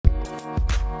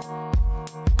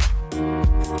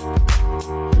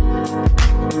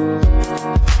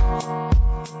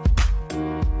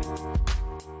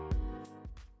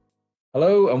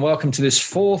Hello and welcome to this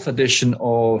fourth edition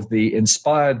of the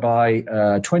Inspired by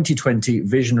 2020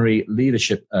 Visionary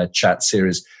Leadership Chat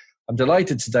series. I'm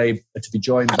delighted today to be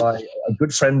joined by a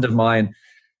good friend of mine,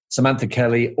 Samantha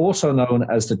Kelly, also known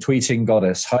as the Tweeting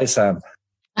Goddess. Hi, Sam.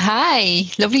 Hi,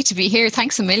 lovely to be here.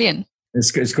 Thanks a million.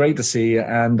 It's great to see you,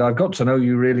 and I've got to know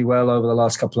you really well over the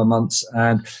last couple of months.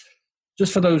 And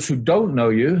just for those who don't know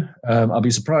you, I'll be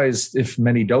surprised if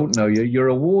many don't know you. You're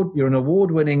an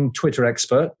award-winning Twitter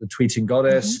expert, the Tweeting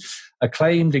Goddess,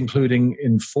 acclaimed, including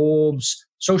in Forbes,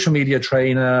 social media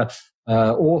trainer,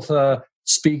 author,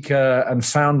 speaker, and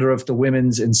founder of the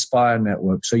Women's Inspire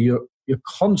Network. So you're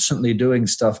constantly doing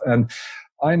stuff. And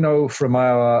I know from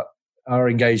our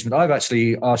engagement, I've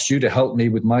actually asked you to help me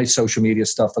with my social media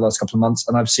stuff the last couple of months,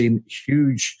 and I've seen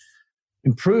huge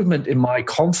improvement in my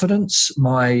confidence,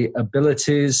 my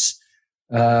abilities,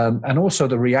 and also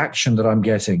the reaction that I'm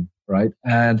getting, right?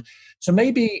 And so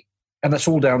maybe, and that's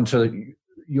all down to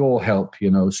your help,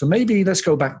 so maybe let's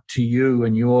go back to you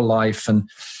and your life. And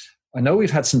I know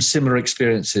we've had some similar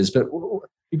experiences, but it'd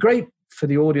be great for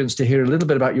the audience to hear a little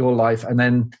bit about your life and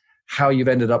then how you've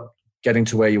ended up getting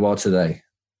to where you are today.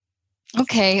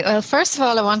 Okay. Well, first of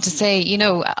all, I want to say,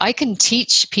 I can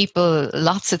teach people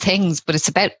lots of things, but it's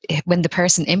about when the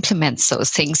person implements those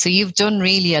things. So you've done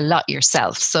really a lot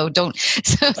yourself. So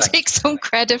take some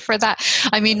credit for that.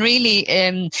 I mean, really,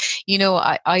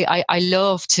 I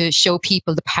love to show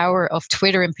people the power of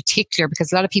Twitter in particular,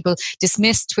 because a lot of people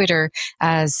dismiss Twitter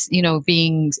as,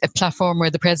 being a platform where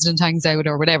the president hangs out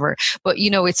or whatever. But,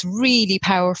 it's really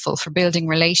powerful for building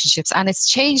relationships, and it's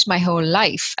changed my whole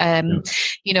life.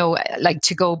 Like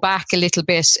to go back a little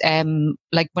bit, I'm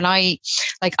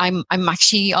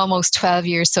actually almost 12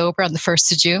 years sober on the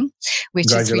 1st of June,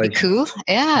 which is really cool.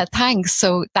 Yeah, thanks.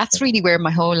 So that's really where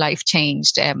my whole life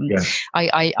changed. I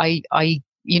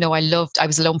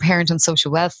was a lone parent on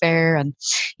social welfare, and,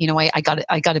 I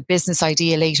got a business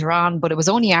idea later on, but it was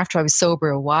only after I was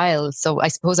sober a while. So I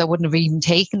suppose I wouldn't have even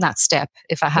taken that step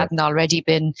if I hadn't already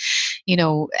been,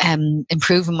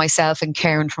 improving myself and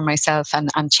caring for myself and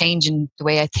changing the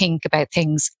way I think about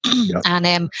things.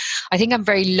 And I think I'm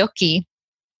very lucky,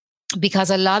 because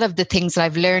a lot of the things that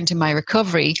I've learned in my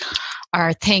recovery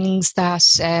are things that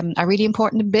are really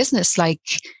important in business, like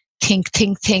think,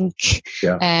 day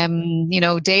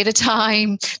at a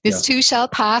time. This too shall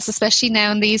pass, especially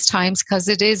now in these times, because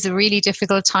it is a really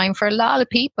difficult time for a lot of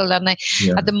people. And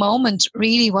at the moment,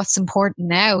 really what's important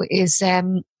now is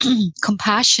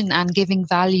compassion and giving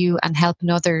value and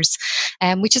helping others,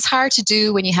 which is hard to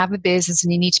do when you have a business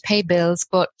and you need to pay bills.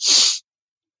 But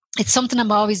it's something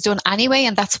I'm always done anyway.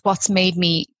 And that's what's made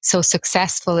me so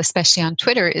successful, especially on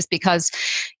Twitter, is because,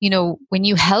 when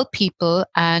you help people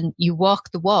and you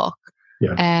walk the walk,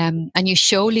 and you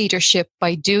show leadership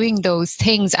by doing those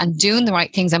things and doing the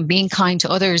right things and being kind to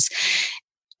others,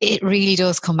 it really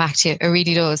does come back to you. It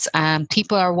really does.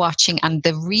 People are watching, and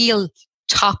the real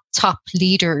top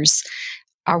leaders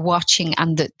are watching,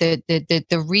 and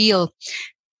the real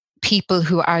people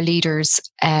who are leaders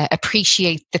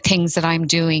appreciate the things that I'm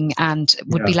doing and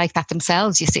would be like that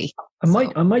themselves, you see. I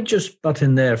might just butt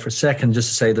in there for a second just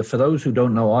to say that for those who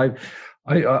don't know,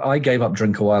 I gave up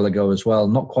drink a while ago as well,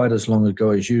 not quite as long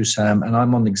ago as you, Sam, and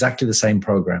I'm on exactly the same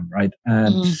program, right?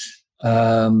 And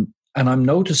I'm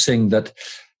noticing that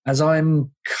as I'm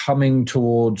coming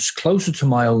towards closer to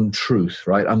my own truth,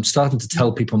 right? I'm starting to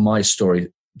tell people my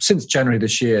story since January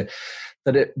this year.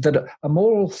 That a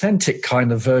more authentic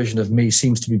kind of version of me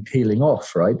seems to be peeling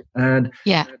off, right? And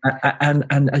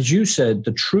as you said,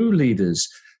 the true leaders,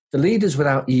 the leaders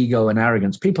without ego and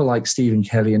arrogance, people like Stephen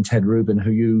Kelly and Ted Rubin, who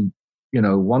you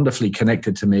wonderfully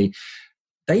connected to me,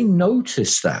 they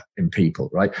notice that in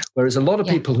people, right? Whereas a lot of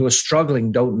people who are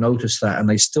struggling don't notice that, and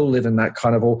they still live in that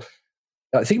kind of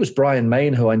I think it was Brian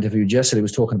Main who I interviewed yesterday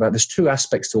was talking about there's two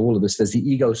aspects to all of this. There's the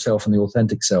ego self and the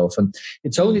authentic self. And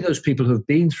it's only those people who have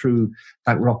been through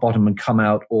that rock bottom and come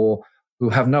out, or who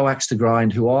have no axe to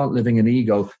grind, who aren't living in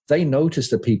ego, they notice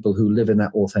the people who live in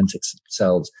that authentic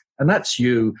selves. And that's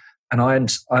you. And I'm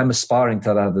aspiring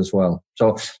to that as well.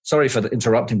 So sorry for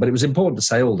interrupting, but it was important to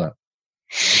say all that.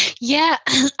 Yeah,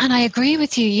 and I agree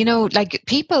with you. Like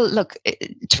people, look,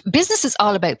 business is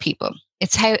all about people.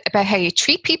 It's about how you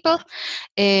treat people.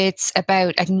 It's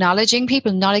about acknowledging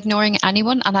people, not ignoring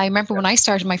anyone. And I remember when I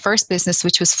started my first business,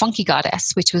 which was Funky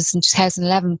Goddess, which was in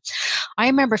 2011, I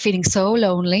remember feeling so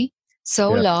lonely, so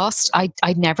lost. I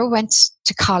never went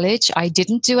to college. I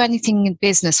didn't do anything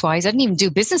business-wise. I didn't even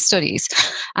do business studies.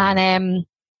 And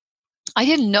I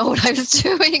didn't know what I was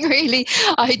doing, really.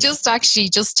 I just actually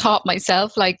just taught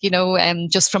myself, like,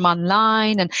 just from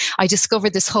online. And I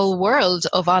discovered this whole world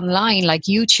of online, like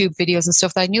YouTube videos and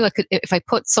stuff that I knew I could, if I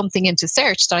put something into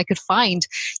search, that I could find,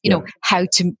 how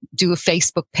to do a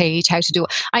Facebook page, how to do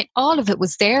it. All of it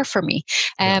was there for me.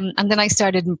 And then I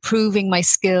started improving my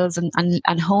skills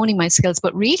and honing my skills.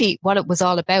 But really what it was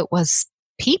all about was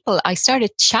people. I started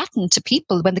chatting to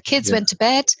people when the kids went to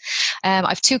bed. I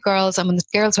have 2 girls, and when the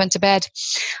girls went to bed,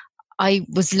 I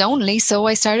was lonely, so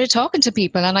I started talking to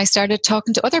people, and I started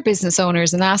talking to other business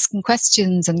owners and asking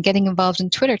questions and getting involved in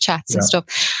Twitter chats and stuff.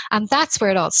 And that's where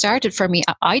it all started for me.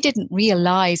 I didn't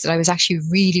realize that I was actually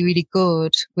really, really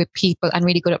good with people and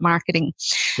really good at marketing.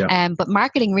 But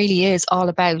marketing really is all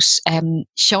about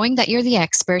showing that you're the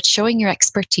expert, showing your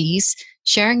expertise,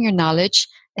 sharing your knowledge,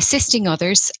 assisting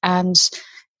others, and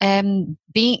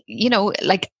being,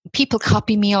 like, people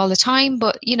copy me all the time,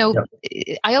 but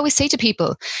I always say to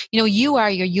people, you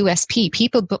are your USP.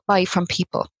 People buy from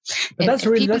people. But that's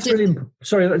really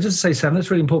sorry, just to say, Sam, that's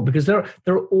really important, because there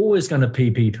are always going to be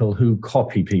people who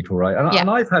copy people, right? And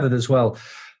I've had it as well.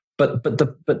 But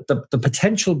the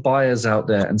potential buyers out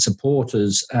there and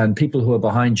supporters and people who are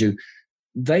behind you,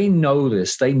 they know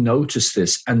this, they notice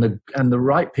this, and the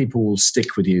right people will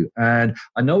stick with you. And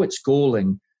I know it's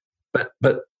galling, but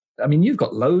I mean, you've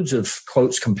got loads of,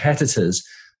 quotes, competitors,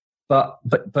 but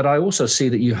I also see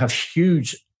that you have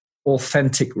huge,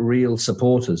 authentic, real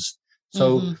supporters.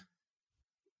 So,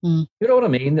 you know what I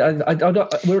mean?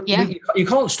 You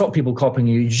can't stop people copying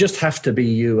you. You just have to be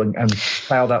you and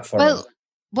plow that forward. Well,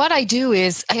 what I do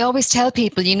is I always tell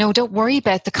people, don't worry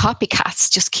about the copycats.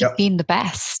 Just keep being the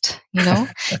best,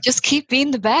 just keep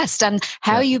being the best. And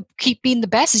how you keep being the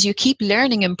best is you keep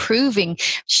learning, improving,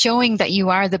 showing that you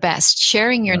are the best,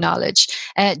 sharing your knowledge,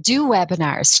 do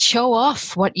webinars, show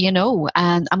off what you know.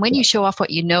 And when you show off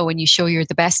what you know and you show you're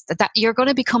the best, that you're going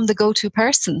to become the go-to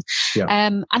person,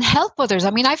 and help others.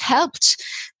 I mean, I've helped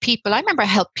people. I remember I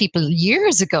helped people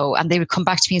years ago, and they would come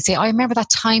back to me and say, I remember that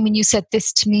time when you said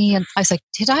this to me. And I was like,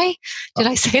 did I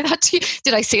say that to you?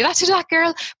 Did I say that to that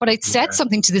girl? But I'd said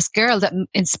something to this girl that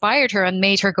inspired her and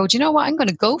made her go, do you know what? I'm going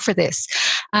to go for this.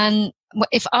 And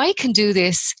if I can do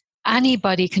this,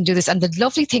 anybody can do this. And the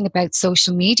lovely thing about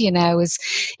social media now is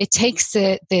it takes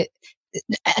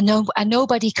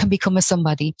nobody can become a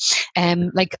somebody.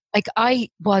 Like I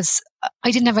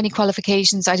didn't have any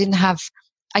qualifications. I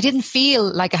didn't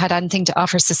feel like I had anything to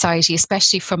offer society,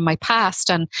 especially from my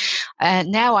past. And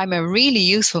now I'm a really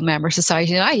useful member of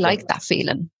society. And I like that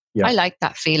feeling. Yeah. I like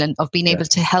that feeling of being able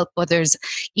to help others,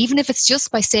 even if it's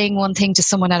just by saying one thing to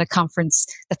someone at a conference,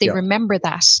 that they remember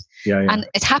that. And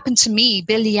it happened to me.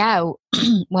 Bill Yao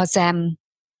was a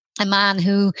man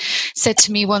who said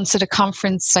to me once at a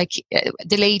conference, like,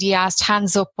 the lady asked,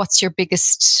 hands up, what's your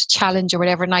biggest challenge or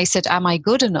whatever? And I said, am I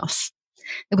good enough?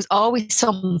 It was always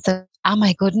something, am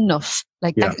I good enough?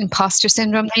 Like that imposter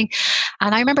syndrome thing.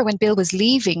 And I remember when Bill was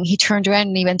leaving, he turned around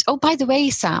and he went, oh, by the way,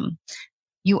 Sam,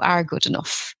 you are good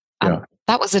enough. And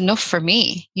that was enough for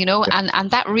me, and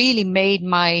that really made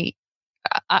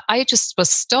I just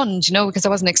was stunned, because I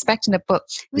wasn't expecting it, but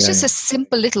it was just a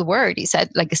simple little word he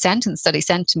said, like a sentence that he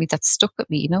sent to me that stuck with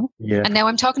me, and now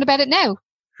I'm talking about it now.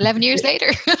 11 years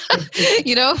later,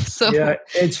 so. Yeah,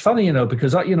 it's funny,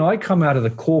 because I come out of the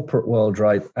corporate world,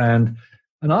 right? And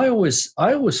I always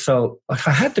felt like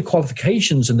I had the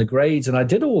qualifications and the grades and I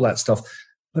did all that stuff,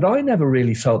 but I never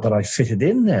really felt that I fitted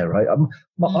in there, right?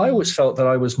 I always felt that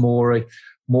I was more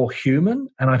human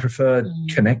and I preferred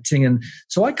connecting. And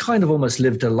so I kind of almost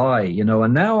lived a lie,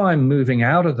 and now I'm moving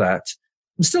out of that.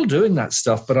 I'm still doing that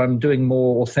stuff, but I'm doing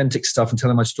more authentic stuff and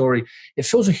telling my story. It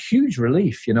feels a huge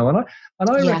relief, and I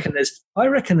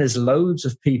reckon there's loads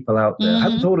of people out there. I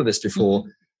hadn't thought of this before,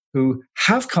 who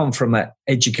have come from that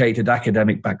educated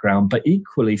academic background, but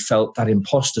equally felt that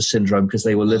imposter syndrome because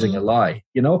they were living a lie.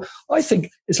 I think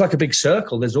it's like a big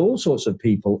circle. There's all sorts of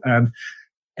people, and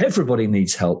everybody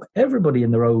needs help. Everybody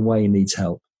in their own way needs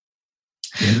help.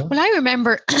 Well, I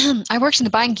remember I worked in the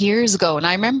bank years ago, and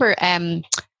I remember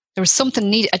there was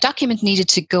a document needed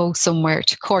to go somewhere,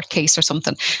 to court case or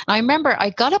something. And I remember I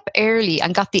got up early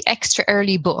and got the extra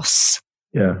early bus.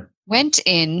 Yeah. Went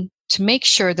in to make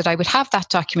sure that I would have that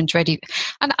document ready.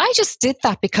 And I just did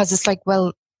that because it's like,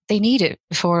 well, they need it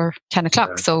before 10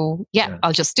 o'clock. So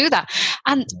I'll just do that.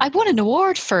 And I won an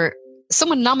award for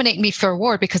someone nominated me for an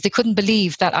award because they couldn't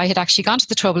believe that I had actually gone to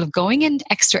the trouble of going in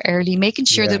extra early, making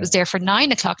sure that it was there for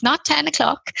 9 o'clock, not 10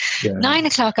 o'clock. 9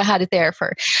 o'clock I had it there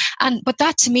for. But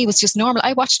that to me was just normal.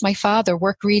 I watched my father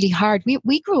work really hard.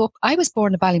 We grew up, I was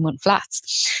born in Ballymount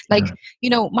Flats.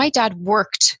 My dad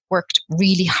worked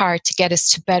really hard to get us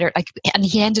to better, and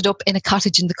he ended up in a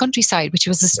cottage in the countryside, which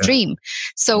was his dream.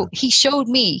 So he showed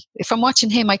me, from watching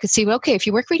him, I could see, well, okay, if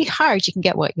you work really hard, you can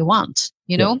get what you want,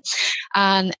 you know?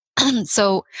 And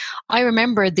so I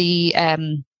remember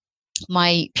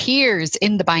my peers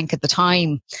in the bank at the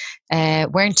time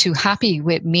weren't too happy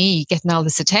with me getting all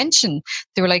this attention.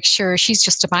 They were like, sure, she's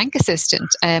just a bank assistant.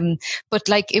 But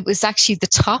it was actually the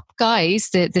top guys,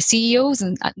 the CEOs,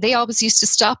 and they always used to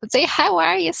stop and say, how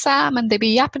are you, Sam? And they'd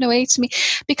be yapping away to me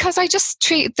because I just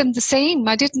treated them the same.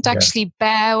 I didn't actually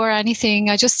bow or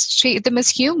anything. I just treated them as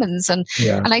humans. And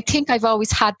I think I've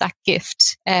always had that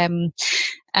gift.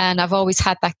 And I've always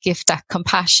had that gift, that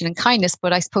compassion and kindness,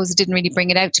 but I suppose it didn't really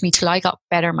bring it out to me till I got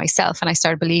better myself and I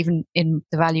started believing in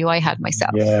the value I had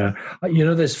myself. Yeah.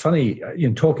 There's funny,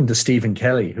 talking to Stephen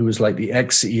Kelly, who was like the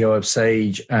ex-CEO of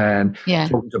Sage, and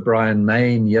talking to Brian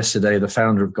Main yesterday, the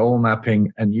founder of Goal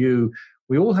Mapping, and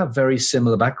we all have very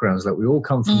similar backgrounds. Like we all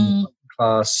come from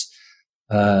class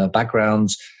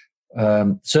backgrounds.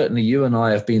 Certainly you and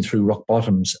I have been through rock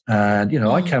bottoms, and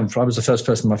I was the first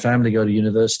person in my family to go to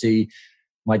university.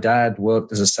 My dad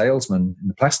worked as a salesman in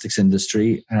the plastics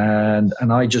industry, and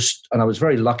I was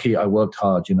very lucky. I worked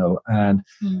hard, and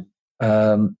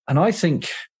I think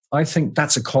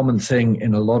that's a common thing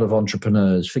in a lot of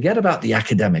entrepreneurs. Forget about the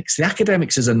academics. The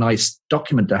academics is a nice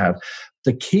document to have.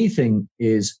 The key thing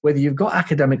is whether you've got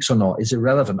academics or not is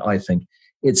irrelevant. I think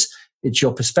it's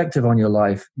your perspective on your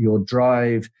life, your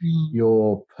drive,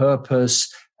 your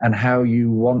purpose, and how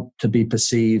you want to be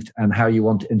perceived and how you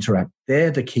want to interact. They're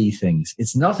the key things.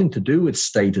 It's nothing to do with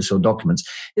status or documents.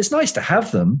 It's nice to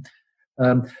have them.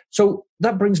 So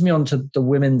that brings me on to the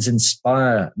Women's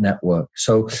Inspire Network.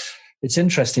 So it's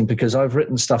interesting because I've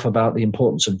written stuff about the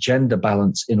importance of gender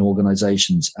balance in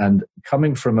organizations. And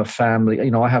coming from a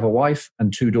family, I have a wife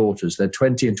and 2 daughters. They're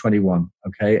 20 and 21,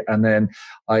 okay? And then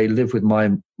I live with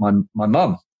my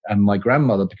mum and my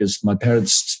grandmother because my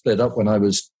parents split up when I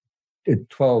was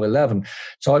 12, 11.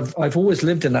 So I've always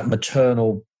lived in that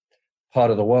maternal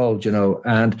part of the world,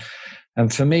 and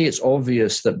for me, it's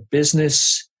obvious that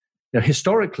business,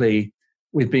 historically,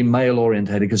 we've been male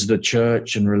orientated because of the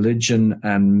church and religion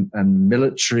and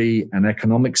military and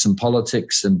economics and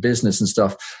politics and business and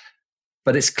stuff.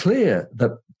 But it's clear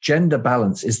that gender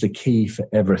balance is the key for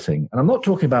everything. And I'm not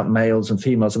talking about males and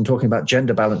females. I'm talking about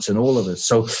gender balance in all of us.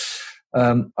 So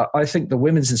I think the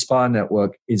Women's Inspire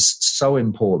Network is so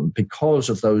important because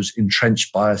of those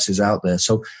entrenched biases out there.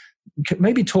 So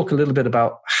maybe talk a little bit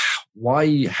about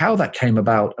how that came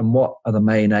about and what are the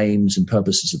main aims and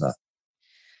purposes of that.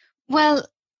 Well,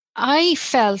 I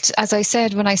felt, as I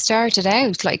said, when I started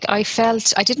out, I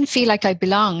didn't feel like I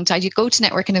belonged. I'd go to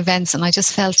networking events and I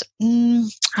just felt,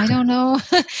 I don't know.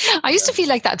 I used to feel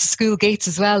like that at school gates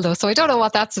as well, though. So I don't know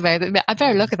what that's about. I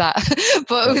better look at that.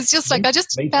 But it was just I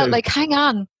just felt like, hang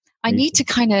on, I need to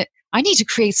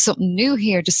create something new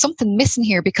here. There's something missing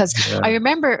here because I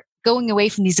remember going away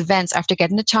from these events after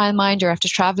getting a childminder, after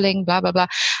traveling, blah, blah, blah,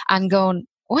 and going,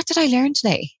 what did I learn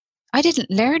today? I didn't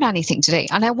learn anything today.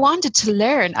 And I wanted to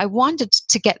learn. I wanted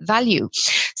to get value.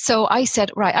 So I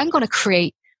said, right, I'm going to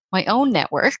create my own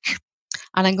network.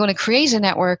 And I'm going to create a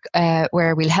network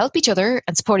where we'll help each other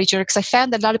and support each other. Because I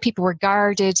found that a lot of people were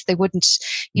guarded. They wouldn't,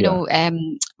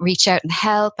 reach out and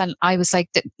help. And I was like,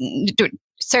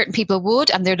 certain people would.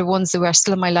 And they're the ones who are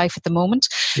still in my life at the moment.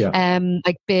 Yeah.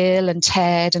 Like Bill and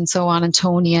Ted and so on, and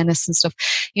Tony Ennis and stuff.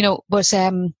 But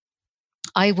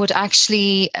I would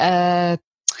actually...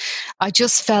 I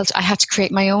just felt I had to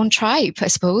create my own tribe, I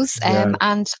suppose.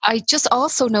 And I just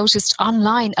also noticed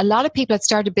online, a lot of people had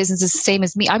started businesses the same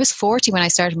as me. I was 40 when I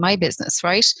started my business,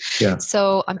 right? Yeah.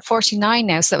 So I'm 49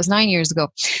 now, so that was 9 years ago.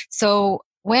 So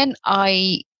when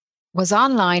I was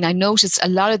online, I noticed a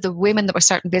lot of the women that were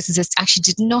starting businesses actually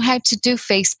didn't know how to do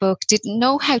Facebook, didn't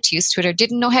know how to use Twitter,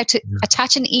 didn't know how to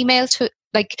attach an email to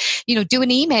do an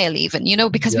email even,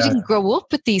 because we didn't grow up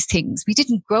with these things. We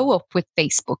didn't grow up with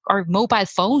Facebook or mobile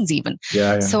phones even.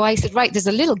 So I said, right, there's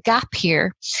a little gap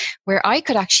here where I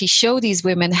could actually show these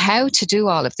women how to do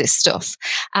all of this stuff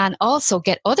and also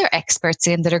get other experts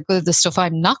in that are good at the stuff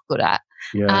I'm not good at.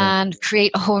 And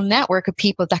create a whole network of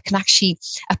people that can actually,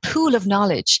 a pool of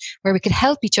knowledge where we could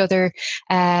help each other,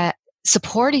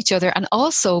 support each other. And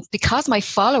also because my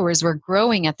followers were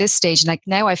growing at this stage, like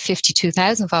now I have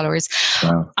 52,000 followers,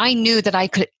 I knew that I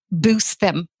could boost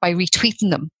them by retweeting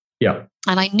them. Yeah.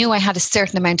 And I knew I had a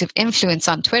certain amount of influence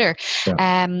on Twitter.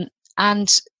 Yeah.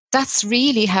 And that's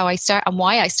really how I start and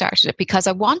why I started it, because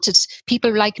I wanted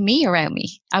people like me around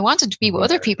me. I wanted to be with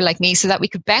other people like me so that we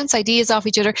could bounce ideas off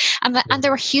each other. And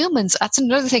there were humans. That's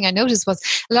another thing I noticed was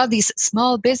a lot of these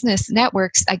small business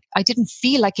networks, I didn't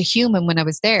feel like a human when I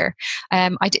was there.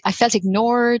 I felt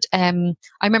ignored. I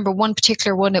remember one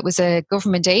particular one, it was a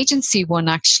government agency one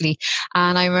actually.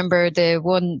 And I remember the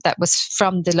one that was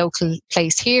from the local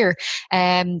place here.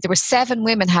 There were 7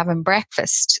 women having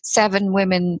breakfast, 7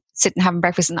 women sitting having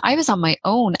breakfast, and I was on my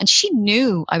own, and she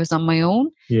knew I was on my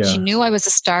own. Yeah. She knew I was a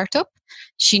startup.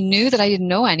 She knew that I didn't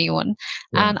know anyone.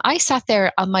 Yeah. And I sat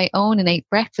there on my own and ate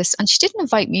breakfast, and she didn't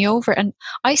invite me over. And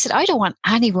I said, I don't want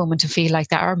any woman to feel like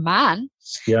that, or man.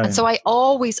 Yeah, and so I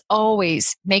always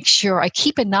make sure I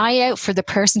keep an eye out for the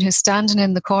person who's standing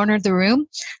in the corner of the room,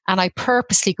 and I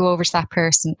purposely go over to that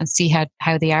person and see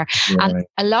how they are. Yeah, and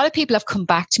a lot of people have come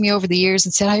back to me over the years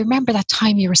and said, I remember that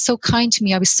time you were so kind to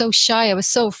me. I was so shy. I was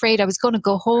so afraid. I was going to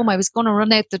go home. I was going to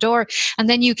run out the door. And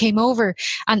then you came over.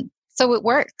 And so it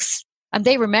works. And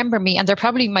they remember me, and they're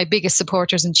probably my biggest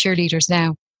supporters and cheerleaders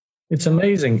now. It's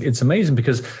amazing. It's amazing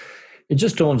because it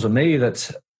just dawns on me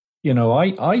that,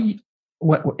 I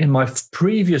in my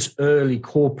previous early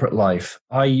corporate life,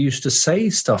 I used to say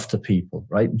stuff to people,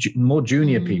 right? More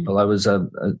junior people. I was a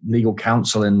legal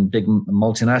counsel in big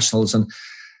multinationals.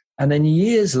 And then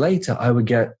years later, I would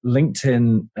get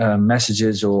LinkedIn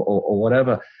messages or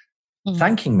whatever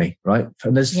thanking me, right?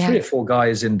 And there's 3 or 4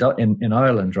 guys in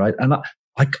Ireland, right? And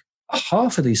I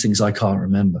half of these things I can't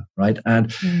remember, right?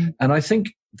 And I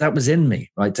think that was in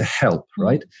me, right, to help,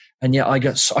 right? And yet I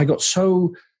got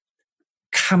so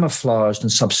camouflaged and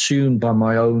subsumed by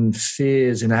my own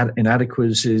fears,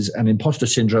 inadequacies, and imposter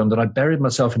syndrome that I buried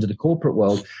myself into the corporate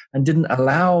world and didn't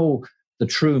allow the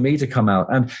true me to come out.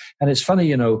 And it's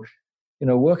funny,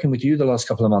 working with you the last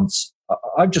couple of months,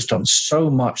 I've just done so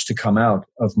much to come out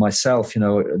of myself,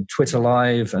 Twitter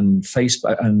Live and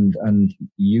Facebook and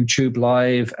YouTube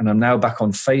Live. And I'm now back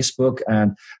on Facebook,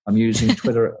 and I'm using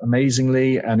Twitter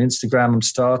amazingly, and Instagram I'm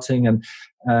starting,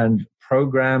 and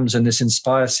programs and this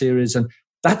Inspire series. And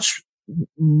that's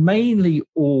mainly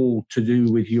all to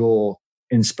do with your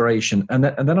inspiration. And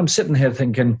then I'm sitting here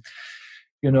thinking,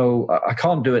 I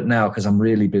can't do it now because I'm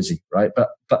really busy, right?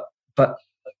 But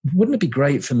wouldn't it be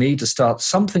great for me to start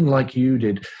something like you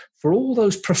did for all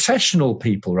those professional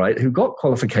people, right, who got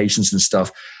qualifications and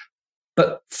stuff,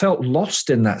 but felt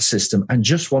lost in that system and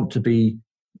just want to be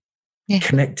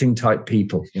connecting type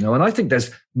people, And I think there's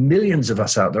millions of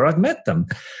us out there. I've met them.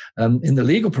 In the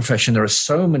legal profession, there are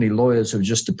so many lawyers who are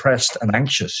just depressed and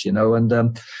anxious,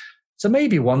 and so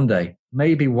maybe one day,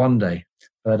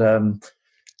 but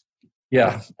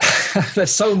yeah.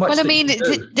 There's so much. Well, I mean,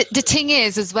 the thing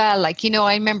is as well, I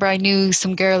remember I knew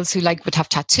some girls who would have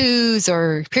tattoos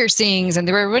or piercings, and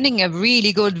they were running a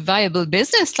really good, viable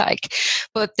business,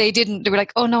 but they were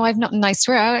like, oh no, I've nothing nice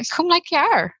to wear. I come like you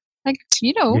are.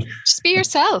 Just be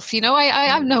yourself.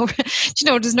 I know,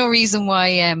 there's no reason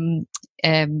why,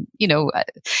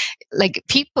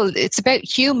 people, it's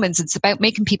about humans. It's about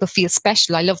making people feel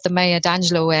special. I love the Maya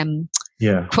Angelou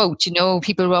quote,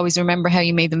 people will always remember how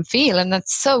you made them feel. And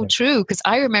that's so true, because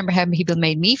I remember how people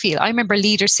made me feel. I remember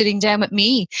leaders sitting down with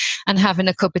me and having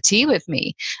a cup of tea with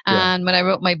me. And when I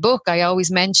wrote my book, I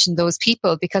always mentioned those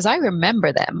people because I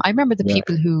remember them. I remember the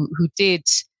people who did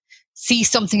see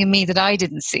something in me that I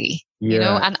didn't see,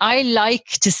 and I like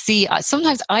to see,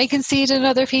 sometimes I can see it in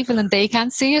other people and they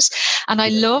can't see it. And I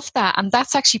love that. And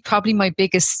that's actually probably my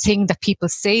biggest thing that people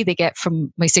say they get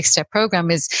from my 6-step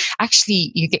program is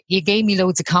actually you gave me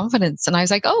loads of confidence. And I was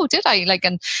like, oh, did I?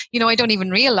 I don't even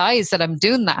realize that I'm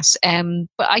doing that.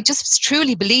 But I just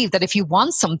truly believe that if you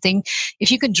want something,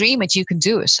 if you can dream it, you can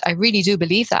do it. I really do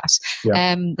believe that.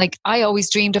 Yeah. I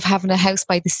always dreamed of having a house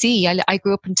by the sea. I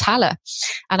grew up in Tala,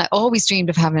 and I always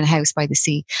dreamed of having a house by the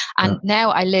sea. And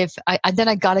now and then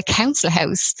I got a council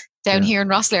house down here in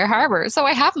Rosslare Harbour. So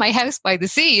I have my house by the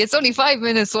sea. It's only 5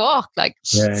 minutes walk.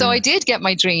 So I did get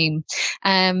my dream.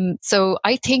 So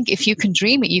I think if you can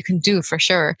dream it, you can do it for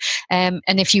sure. And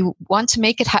if you want to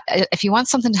make it, if you want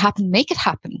something to happen, make it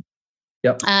happen.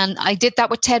 Yep. And I did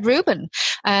that with Ted Rubin.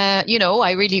 I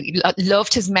really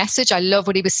loved his message. I love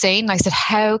what he was saying. I said,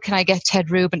 how can I get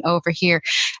Ted Rubin over here?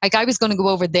 I was going to go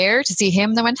over there to see him.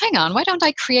 And I went, hang on, why don't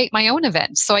I create my own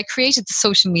event? So I created the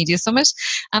Social Media Summit,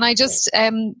 and I just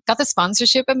got the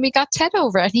sponsorship, and we got Ted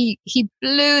over, and he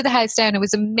blew the house down. It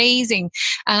was amazing.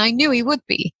 And I knew he would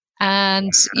be.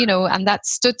 And, and that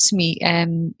stood to me,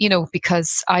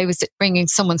 because I was bringing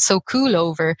someone so cool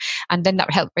over, and then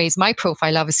that helped raise my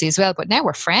profile obviously as well. But now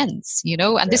we're friends,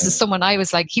 and this is someone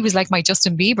he was like my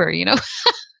Justin Bieber,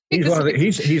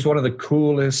 He's one of the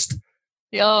coolest.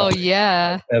 Oh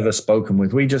yeah. I've ever spoken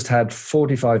with. We just had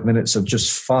 45 minutes of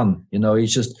just fun.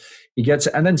 He gets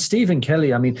it. And then Stephen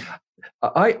Kelly, I mean,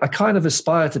 I kind of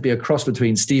aspire to be a cross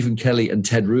between Stephen Kelly and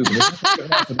Ted Rubin.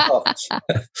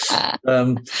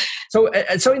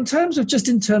 So in terms of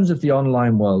the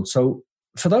online world, so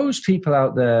for those people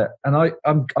out there, and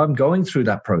I'm going through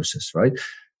that process, right?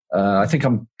 I think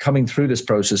I'm coming through this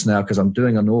process now because I'm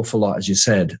doing an awful lot, as you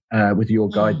said, with your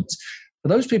guidance. For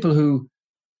those people who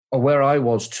are where I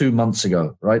was 2 months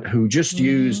ago, right? Who just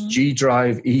used G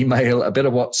Drive, email, a bit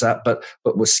of WhatsApp, but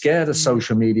were scared of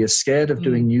social media, scared of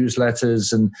doing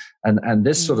newsletters and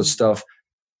this sort of stuff.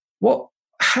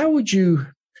 How would you,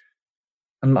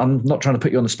 and I'm not trying to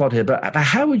put you on the spot here, but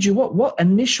how would you, what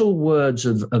initial words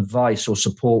of advice or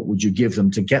support would you give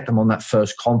them to get them on that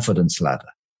first confidence ladder?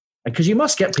 Because you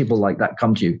must get people like that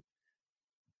come to you.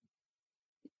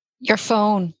 Your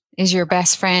phone is your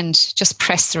best friend. Just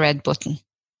press the red button.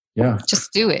 Yeah.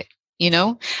 Just do it.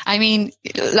 I mean,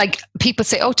 like people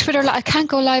say, oh, Twitter, I can't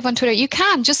go live on Twitter. You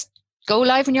can just go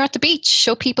live when you're at the beach,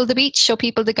 show people the beach, show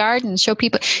people the garden, show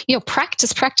people,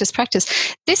 practice.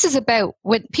 This is about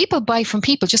when people buy from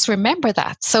people, just remember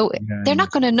that. So they're not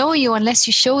going to know you unless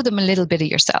you show them a little bit of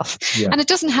yourself. Yeah. And it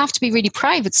doesn't have to be really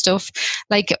private stuff.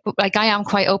 Like I am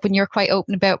quite open, you're quite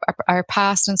open about our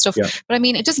past and stuff. Yeah. But I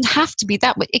mean, it doesn't have to be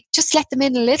that way. Just let them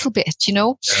in a little bit,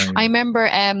 I remember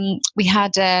we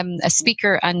had a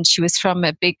speaker, and she was from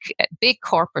a big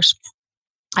corporate.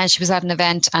 And she was at an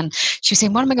event, and she was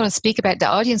saying, what am I going to speak about? The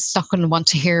audience is not going to want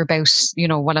to hear about,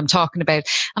 what I'm talking about.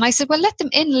 And I said, well, let them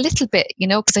in a little bit,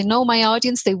 because I know my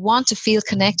audience, they want to feel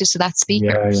connected to that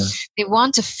speaker. Yeah. They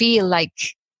want to feel like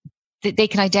they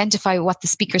can identify what the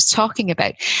speaker's talking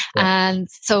about. Yeah. And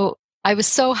so I was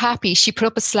so happy. She put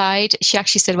up a slide. She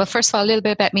actually said, well, first of all, a little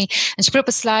bit about me. And she put up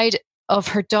a slide of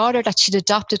her daughter that she'd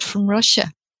adopted from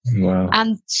Russia. Wow.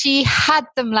 And she had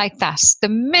them like that the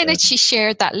minute she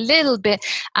shared that little bit.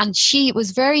 And she was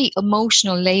very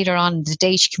emotional later on the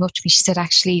day. She came up to me. She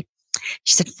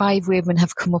said 5 women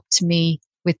have come up to me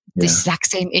with the exact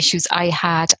same issues I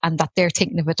had, and that they're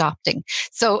thinking of adopting.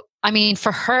 So, I mean,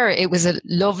 for her, it was a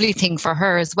lovely thing for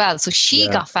her as well. So she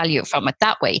got value from it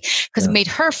that way, because it made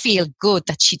her feel good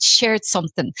that she'd shared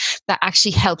something that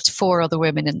actually helped 4 other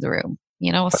women in the room,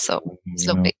 so it's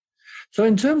lovely. So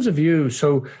in terms of you,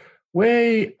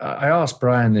 I asked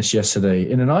Brian this yesterday,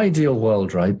 in an ideal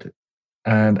world, right?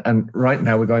 And right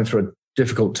now we're going through a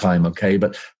difficult time, okay?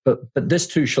 But this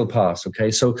too shall pass,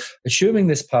 okay? So assuming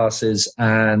this passes,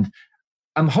 and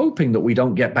I'm hoping that we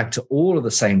don't get back to all of the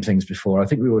same things before. I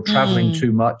think we were traveling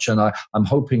too much, and I'm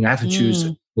hoping attitudes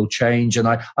will change. And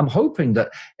I'm hoping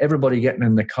that everybody getting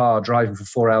in the car, driving for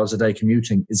 4 hours a day,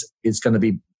 commuting is going to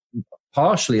be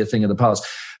partially a thing of the past.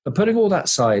 But putting all that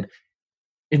aside,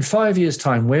 in 5 years'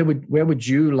 time, where would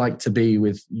you like to be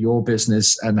with your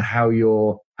business and how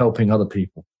you're helping other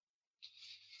people?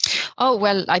 Oh,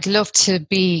 well, I'd love to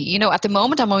be, at the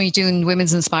moment I'm only doing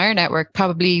Women's Inspire Network,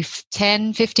 probably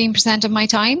 10-15% of my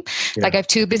time. Yeah. Like I have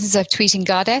 2 businesses. I have Tweeting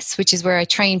Goddess, which is where I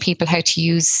train people how to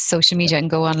use social media and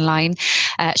go online,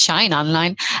 shine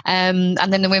online. And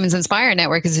then the Women's Inspire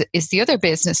Network is the other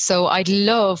business. So I'd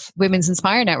love Women's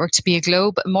Inspire Network to be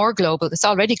more global. It's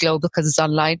already global because it's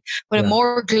online, but a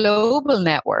more global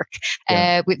network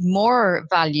with more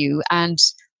value, and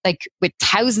like with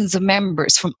thousands of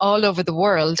members from all over the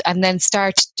world, and then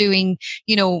start doing,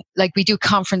 like we do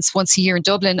conference once a year in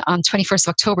Dublin on 21st of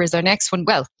October is our next one.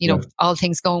 Well, all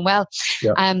things going well.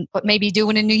 Yeah. But maybe do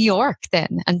one in New York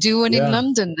then, and do one in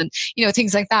London, and,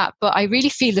 things like that. But I really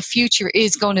feel the future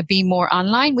is going to be more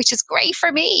online, which is great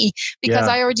for me, because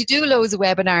I already do loads of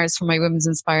webinars for my Women's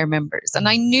Inspire members. And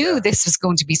I knew this was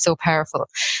going to be so powerful.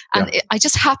 And I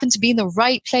just happened to be in the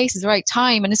right place at the right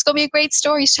time. And it's going to be a great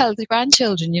story to tell the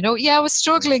grandchildren. I was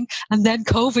struggling, and then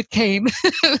COVID came.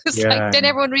 Like, then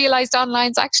everyone realized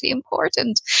online's actually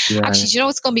important. Actually,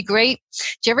 it's going to be great.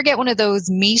 Do you ever get one of those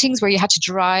meetings where you had to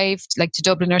drive like to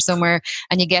Dublin or somewhere,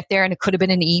 and you get there and it could have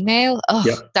been an email?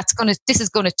 This is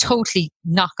going to totally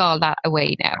knock all that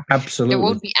away now. Absolutely. There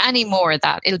won't be any more of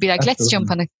that. It'll be like, let's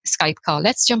jump on a Skype call.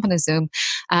 Let's jump on a Zoom.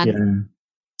 And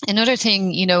another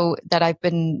thing, that I've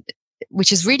been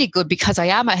which is really good because I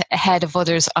am ahead of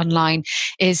others online,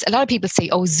 is a lot of people say,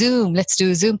 oh, Zoom, let's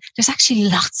do Zoom. There's actually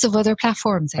lots of other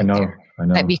platforms out there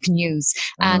that we can use.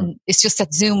 And it's just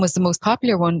that Zoom was the most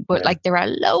popular one, but like there are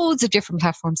loads of different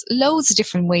platforms, loads of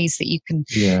different ways that you can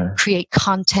create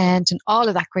content and all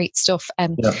of that great stuff.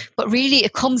 But really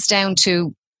it comes down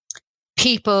to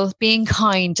people being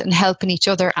kind and helping each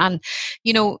other. And,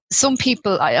 you know, some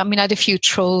people, I mean, I had a few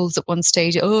trolls at one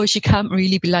stage. Oh, she can't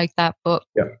really be like that. But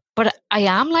I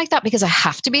am like that because I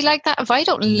have to be like that. If I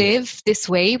don't live this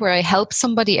way where I help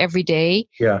somebody every day,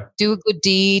 do a good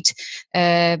deed,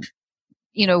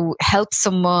 you know, help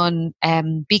someone,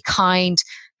 be kind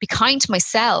to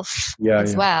myself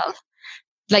as well.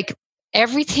 Like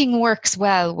everything works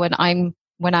well when I'm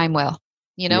well.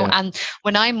 You know, and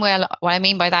when I'm well, what I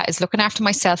mean by that is looking after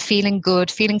myself, feeling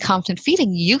good, feeling confident,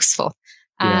 feeling useful.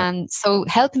 And so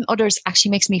helping others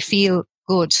actually makes me feel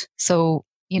good. So,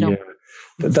 you know,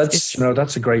 that's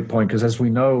a great point, because as we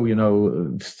know, you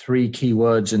know, 3 key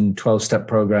words in 12-step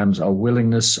programs are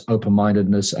willingness,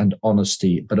 open-mindedness, and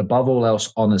honesty. But above all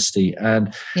else, honesty.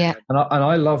 And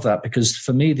I love that, because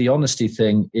for me, the honesty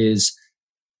thing is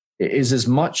as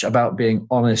much about being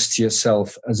honest to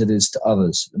yourself as it is to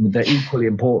others. I mean, they're equally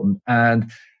important.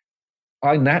 And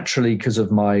I naturally, because of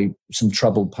some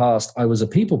troubled past, I was a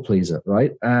people pleaser,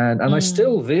 right? And I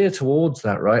still veer towards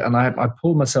that, right? And I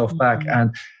pull myself back.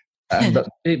 But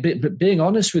being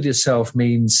honest with yourself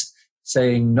means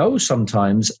saying no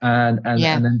sometimes, and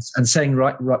saying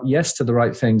right yes to the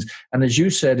right things. And as you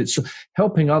said, it's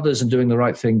helping others and doing the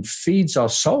right thing feeds our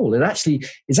soul. It actually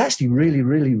is really,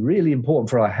 really, really important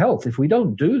for our health. If we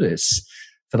don't do this,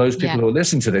 for those people who are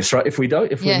listening to this, right? If we're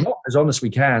not as honest as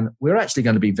we can, we're actually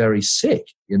going to be very sick,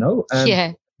 you know,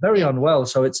 and very unwell.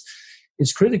 So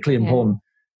it's critically important.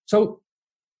 So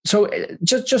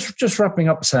just wrapping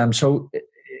up, Sam. So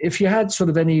if you had sort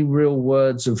of any real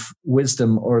words of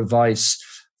wisdom or advice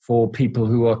for people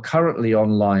who are currently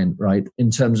online, right,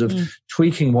 in terms of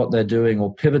tweaking what they're doing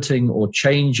or pivoting or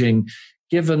changing,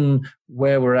 given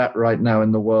where we're at right now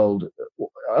in the world,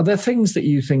 are there things that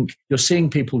you think you're seeing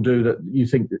people do that you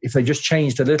think if they just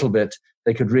changed a little bit,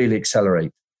 they could really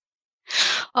accelerate?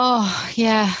 Oh,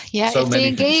 yeah. So if they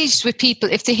engaged with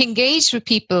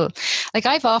people, like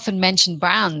I've often mentioned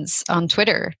brands on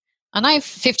Twitter. And I have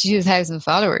 52,000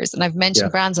 followers, and I've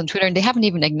mentioned brands on Twitter, and they haven't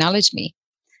even acknowledged me.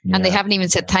 And they haven't even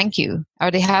said thank you,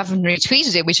 or they haven't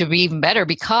retweeted it, which would be even better,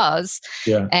 because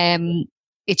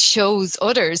it shows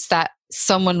others that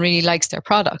someone really likes their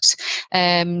product.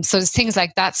 So there's things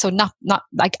like that. So not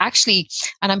like actually,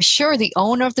 and I'm sure the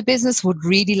owner of the business would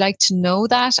really like to know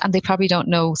that, and they probably don't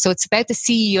know. So it's about the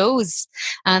CEOs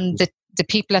and the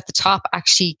people at the top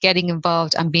actually getting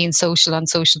involved and being social on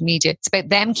social media. It's about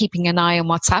them keeping an eye on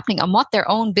what's happening and what their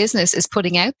own business is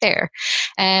putting out there.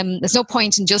 There's no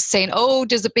point in just saying, oh,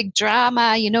 there's a big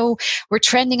drama, you know, we're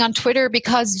trending on Twitter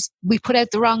because we put out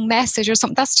the wrong message or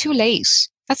something. That's too late.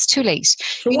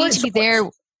 So you need to be there.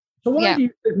 So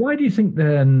why do you think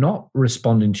they're not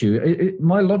responding to you?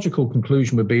 My logical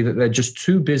conclusion would be that they're just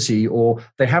too busy, or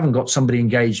they haven't got somebody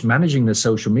engaged managing their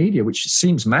social media, which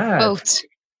seems mad.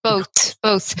 Both.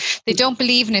 They don't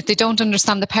believe in it. They don't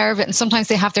understand the power of it. And sometimes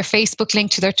they have their Facebook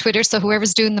linked to their Twitter. So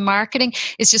whoever's doing the marketing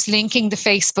is just linking the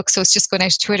Facebook. So it's just going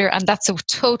out to Twitter. And that's a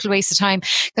total waste of time,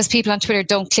 because people on Twitter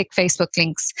don't click Facebook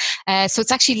links. So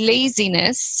it's actually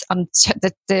laziness on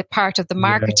the part of the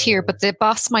marketeer, but the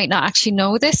boss might not actually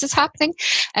know this is happening.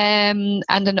 And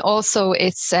then also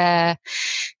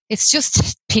it's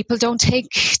just people don't take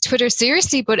Twitter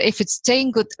seriously. But if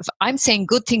I'm saying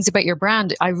good things about your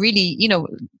brand, I really, you know,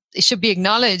 it should be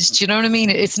acknowledged. You know what I mean?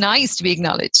 It's nice to be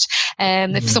acknowledged.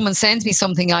 If someone sends me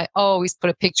something, I always put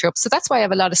a picture up. So that's why I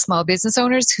have a lot of small business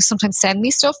owners who sometimes send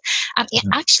me stuff. And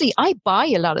actually, I buy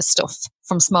a lot of stuff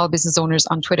from small business owners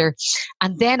on Twitter.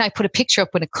 And then I put a picture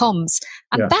up when it comes.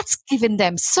 And that's given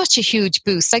them such a huge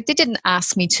boost. Like, they didn't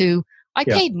ask me to. I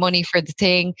paid money for the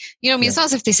thing. You know what I mean? It's not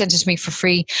as if they sent it to me for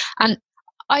free. And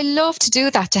I love to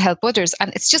do that to help others.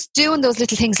 And it's just doing those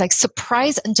little things like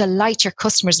surprise and delight your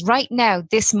customers right now,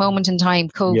 this moment in time,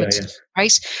 COVID,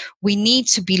 right? We need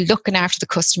to be looking after the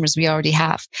customers we already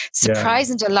have. Surprise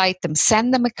and delight them.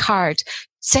 Send them a card.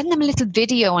 Send them a little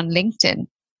video on LinkedIn.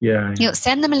 You know,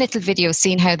 send them a little video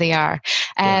seeing how they are.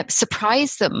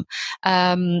 Surprise them.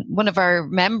 One of our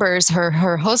members,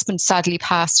 her husband sadly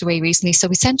passed away recently, so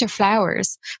we sent her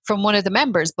flowers from one of the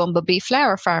members, Bumblebee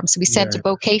Flower Farm. So we sent a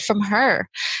bouquet from her,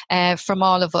 from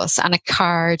all of us, and a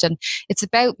card. And it's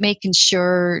about making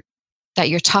sure that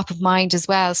you're top of mind as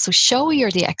well. So show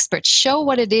you're the expert. Show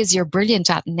what it is you're brilliant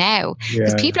at now.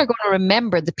 Because people are going to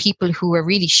remember the people who are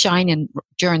really shining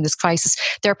during this crisis.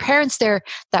 There are parents there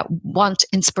that want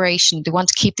inspiration. They want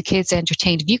to keep the kids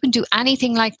entertained. If you can do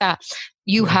anything like that,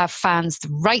 you have fans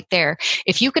right there.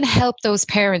 If you can help those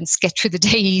parents get through the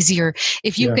day easier,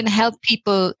 if you can help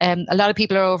people, a lot of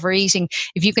people are overeating,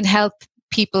 if you can help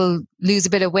people lose a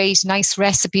bit of weight, nice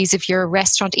recipes if you're a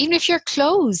restaurant, even if you're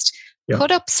closed, put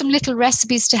up some little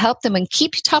recipes to help them and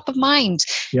keep you top of mind.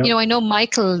 You know, I know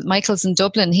Michael's in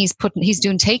Dublin. He's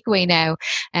doing takeaway now.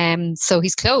 So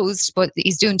he's closed, but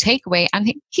he's doing takeaway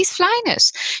and he's flying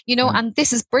it, you know, and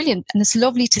this is brilliant. And it's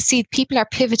lovely to see people are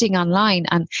pivoting online.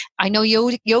 And I know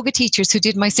yoga teachers who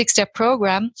did my 6-step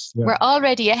program were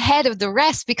already ahead of the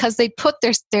rest because they put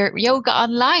their yoga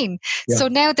online. So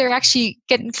now they're actually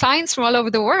getting clients from all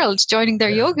over the world joining their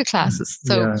yoga classes.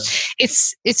 So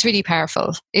it's really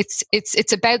powerful.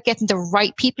 It's about getting the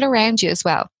right people around you as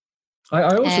well.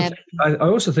 I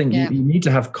also think you need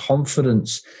to have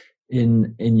confidence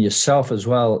in yourself as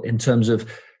well, in terms of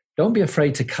don't be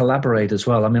afraid to collaborate as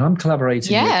well. I mean, I'm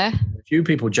collaborating with a few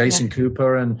people, Jason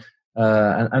Cooper and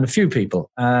a few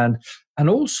people, and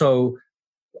also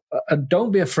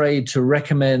don't be afraid to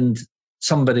recommend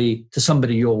somebody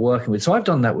you're working with. So I've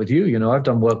done that with you. You know, I've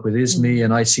done work with ISME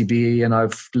and ICBE, and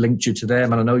I've linked you to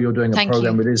them. And I know you're doing a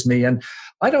program with ISME, and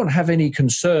I don't have any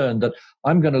concern that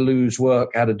I'm going to lose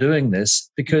work out of doing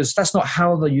this, because that's not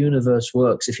how the universe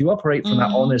works. If you operate from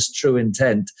that honest, true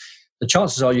intent, the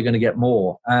chances are you're going to get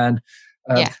more. And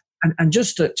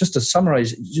just to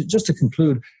summarize, just to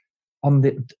conclude on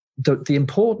the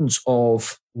importance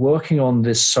of working on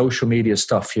this social media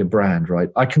stuff for your brand, right?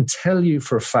 I can tell the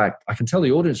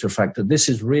audience for a fact that this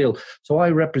is real. So I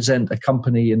represent a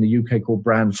company in the UK called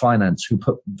Brand Finance who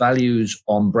put values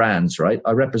on brands, right?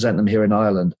 I represent them here in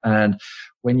Ireland. And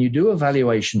when you do a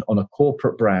valuation on a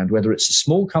corporate brand, whether it's a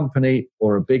small company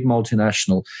or a big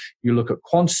multinational, you look at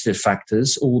quantitative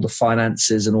factors, all the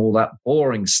finances and all that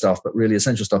boring stuff, but really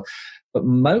essential stuff. But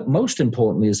most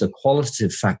importantly is the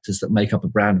qualitative factors that make up a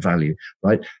brand value,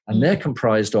 right? And they're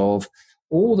comprised of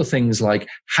all the things like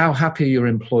how happy are your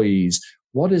employees?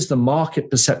 What is the market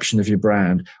perception of your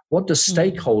brand? What do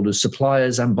stakeholders,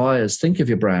 suppliers and buyers think of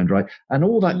your brand, right? And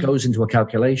all that goes into a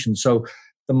calculation. So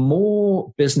the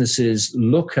more businesses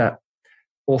look at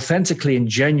authentically and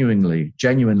genuinely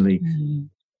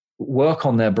work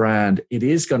on their brand, it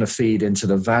is going to feed into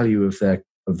the value of their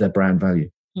brand value.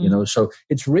 You know, so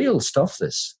it's real stuff,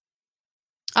 this.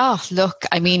 Oh, look,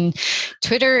 I mean,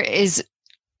 Twitter is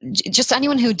just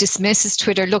anyone who dismisses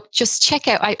Twitter. Look, just check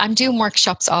out. I'm doing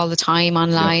workshops all the time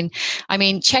online. I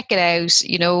mean, check it out,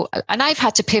 you know, and I've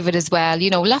had to pivot as well. You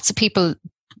know, lots of people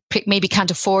maybe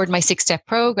can't afford my 6-step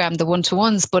program, the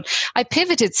one-to-ones, but I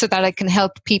pivoted so that I can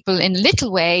help people in a little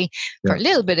way for a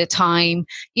little bit of time,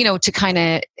 you know, to kind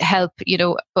of help, you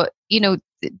know, but, you know,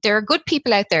 there are good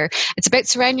people out there. It's about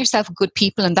surrounding yourself with good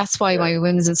people. And that's why my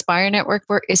Women's Inspire Network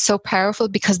work is so powerful,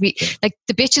 because we like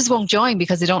the bitches won't join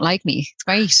because they don't like me. It's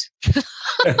great.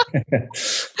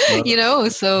 You know,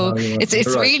 so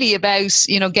it's really about,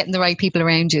 you know, getting the right people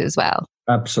around you as well.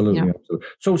 Absolutely. Yeah.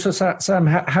 Absolutely. So Sam,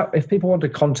 how, if people want to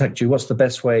contact you, what's the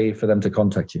best way for them to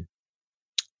contact you?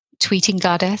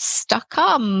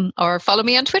 tweetinggoddess.com, or follow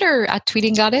me on Twitter at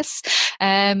tweetinggoddess,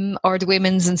 or the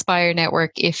Women's Inspire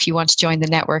Network. If you want to join the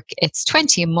network, it's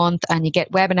 $20 a month and you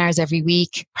get webinars every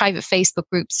week, private Facebook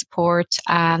group support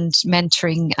and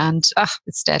mentoring, and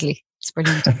it's deadly. It's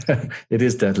brilliant. It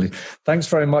is deadly. Thanks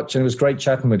very much. And it was great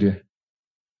chatting with you.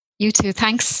 You too.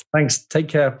 Thanks. Thanks. Take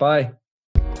care. Bye.